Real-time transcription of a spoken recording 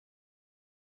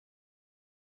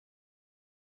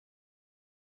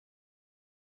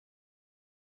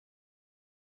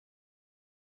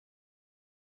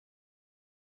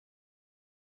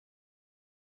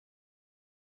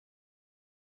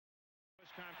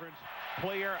Conference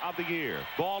Player of the Year.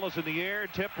 Ball is in the air.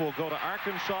 Tip will go to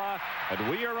Arkansas, and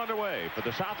we are underway for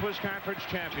the Southwest Conference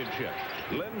Championship.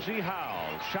 Lindsey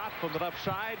Howell shot from the left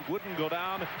side, wouldn't go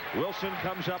down. Wilson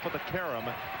comes up with a carom,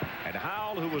 and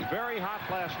Howell, who was very hot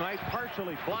last night,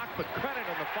 partially blocked, but credit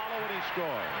on the follow, and he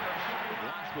scores.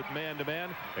 Lost with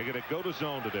man-to-man. They're going to go to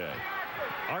zone today.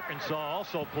 Arkansas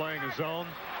also playing a zone.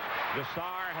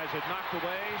 Gassar has it knocked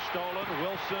away, stolen.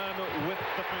 Wilson with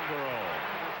the finger roll.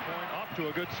 Off to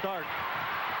a good start.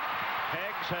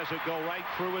 Hogs has it go right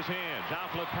through his hands.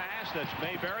 Outlet pass. That's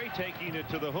Mayberry taking it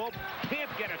to the hoop.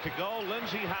 Can't get it to go.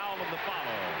 Lindsey Howell in the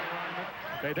follow.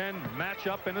 They then match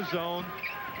up in a zone.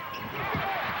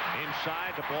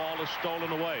 Inside, the ball is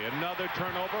stolen away. Another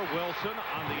turnover. Wilson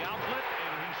on the outlet,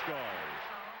 and he scores.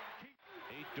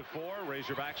 8-4.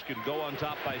 Razorbacks can go on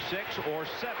top by 6 or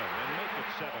 7 and make it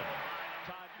 7.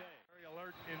 Todd Day. Very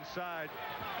alert inside.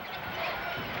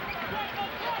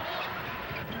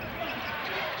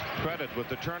 Credit with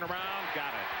the turnaround.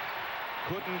 Got it.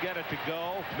 Couldn't get it to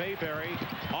go. Mayberry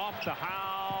off the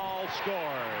Howell,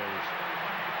 scores.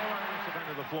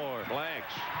 Into the floor.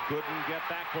 Blanks couldn't get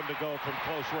that one to go from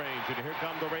close range, and here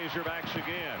come the Razorbacks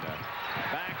again.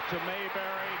 Back to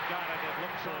Mayberry. Got it. It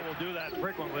looks like will do that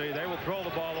frequently. They will throw the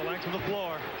ball the length of the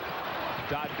floor.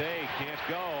 Todd Day can't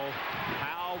go.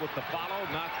 Howell with the follow,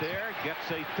 not there. Gets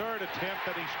a third attempt,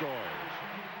 and he scores.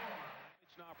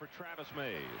 It's now for Travis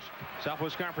Mays,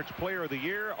 Southwest Conference Player of the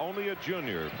Year, only a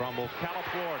junior from Ocala,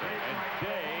 Florida. And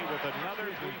Day with another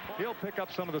 3-point. He'll pick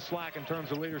up some of the slack in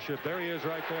terms of leadership. There he is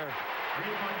right there.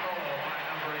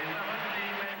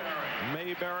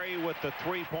 Mayberry with the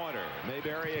three-pointer.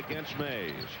 Mayberry against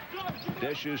Mays.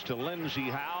 Dishes to Lindsey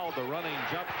Howell, the running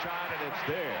jump shot, and it's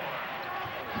there.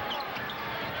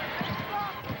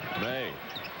 May,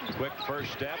 quick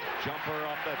first step, jumper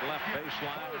up that left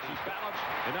baseline as he's balanced,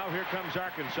 and now here comes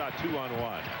Arkansas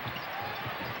 2-on-1.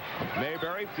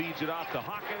 Mayberry feeds it off to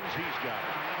Hawkins. He's got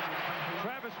it.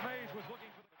 Travis Mays was looking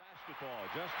for the basketball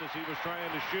just as he was trying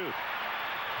to shoot.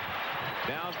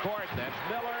 Down court, that's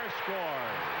Miller,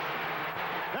 scores.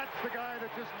 That's the guy that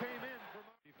just came in for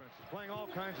defenses, playing all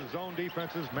kinds of zone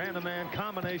defenses, man-to-man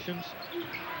combinations.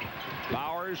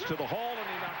 Bowers to the hole, and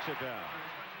he knocks it down.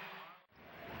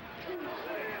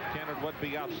 Kennard would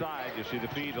be outside. You see the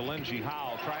feed to Lindsey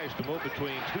Howell. Tries to move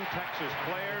between two Texas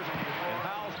players, and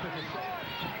Howell's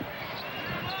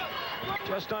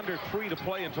just under 3 to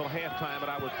play until halftime, and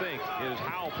I would think is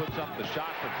Howell puts up the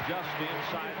shot from just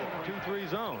inside the 2-3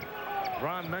 zone.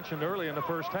 Ron mentioned early in the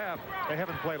first half they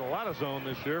haven't played a lot of zone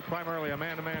this year, primarily a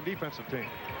man-to-man defensive team.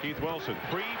 Keith Wilson,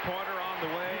 three-pointer on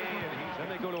the way, and then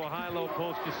they go to a high-low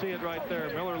post. You see it right there.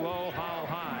 Miller low, Howell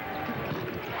high.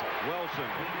 Wilson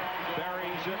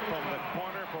buries it from the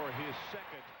corner for his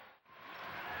second.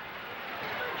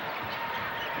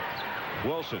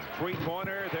 Wilson,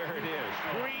 three-pointer. There it is.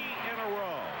 3 in a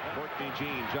row. Courtney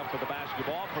Jean jumped for the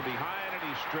basketball from behind, and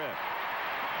he stripped.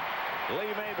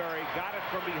 Lee Mayberry got it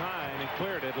from behind and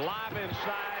cleared it. Lob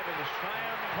inside, and the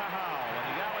slam to Howell, and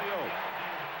the alley-oop.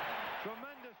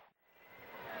 Tremendous.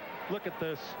 Look at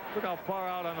this. Look how far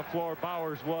out on the floor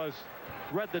Bowers was.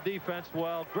 Read the defense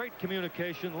well. Great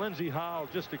communication. Lindsey Howell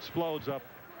just explodes up.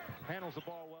 Handles the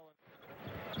ball well.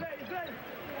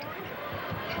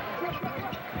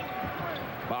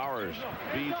 Bowers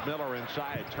feeds Miller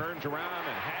inside, turns around,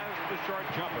 and has the short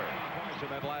jumper. Points in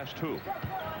that last hoop.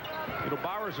 You know,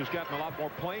 Bowers has gotten a lot more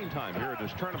playing time here in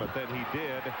this tournament than he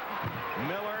did.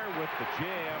 Miller with the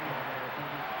jam.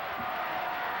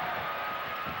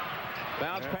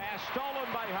 Bounce pass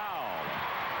stolen by Howell.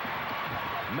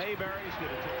 Mayberry's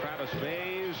going to take Travis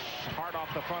Mays hard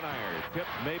off the front iron. Tip.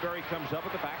 Mayberry comes up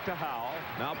at the back to Howell.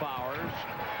 Now Bowers,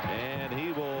 and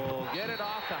he will get it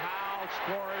off to Howell.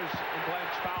 Scores, and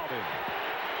Blanks fouled him.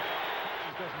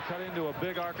 Doesn't cut into a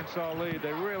big Arkansas lead.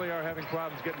 They really are having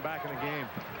problems getting back in the game.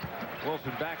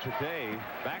 Wilson back to Day.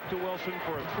 Back to Wilson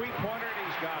for a three-pointer, and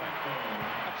he's got it.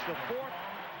 That's the 4th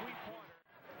three-pointer.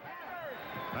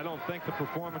 I don't think the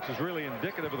performance is really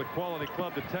indicative of the quality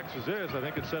club that Texas is. I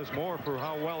think it says more for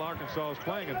how well Arkansas is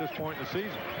playing at this point in the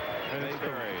season. And it's the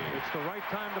right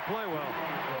time to play well.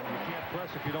 You can't press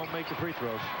if you don't make the free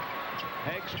throws.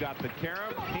 Heggs got the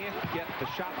carom, can't get the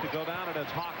shot to go down, and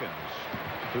it's Hawkins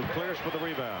who clears for the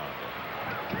rebound.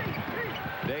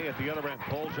 Day at the other end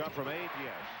pulls up from 8,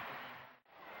 yes.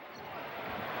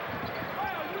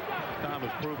 Tom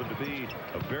has proven to be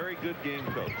a very good game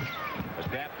coach,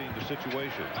 adapting to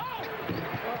situations.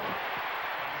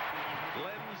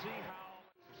 Lindsey Howell,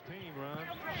 his team, Ron.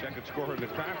 Second scorer in the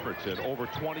conference at over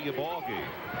 20 a ball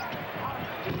game.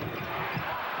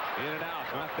 In and out,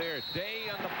 not there. Day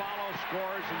on the follow,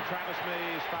 scores, and Travis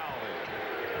Mays fouled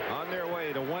it. On their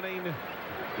way to winning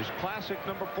his classic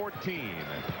number 14.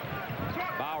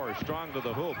 Bauer strong to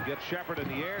the hoop, gets Shepard in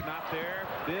the air, not there.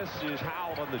 This is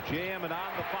Howell on the jam, and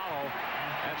on the follow,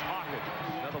 that's Hawkins.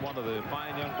 Another one of the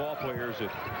fine young ball players that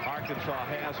Arkansas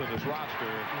has on his roster.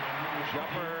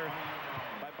 Jumper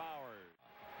by Bauer.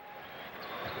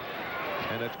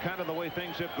 And it's kind of the way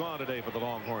things have gone today for the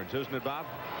Longhorns, isn't it, Bob?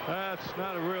 That's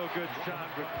not a real good shot.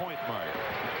 100-point mark.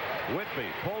 Whitby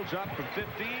pulls up from 15.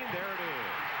 There it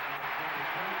is.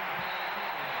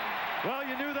 Well,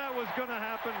 you knew that was going to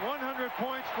happen. 100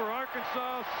 points for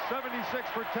Arkansas, 76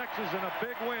 for Texas, and a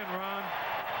big win, Ron.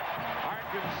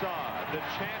 Arkansas, the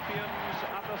champions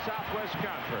of the Southwest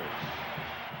Conference.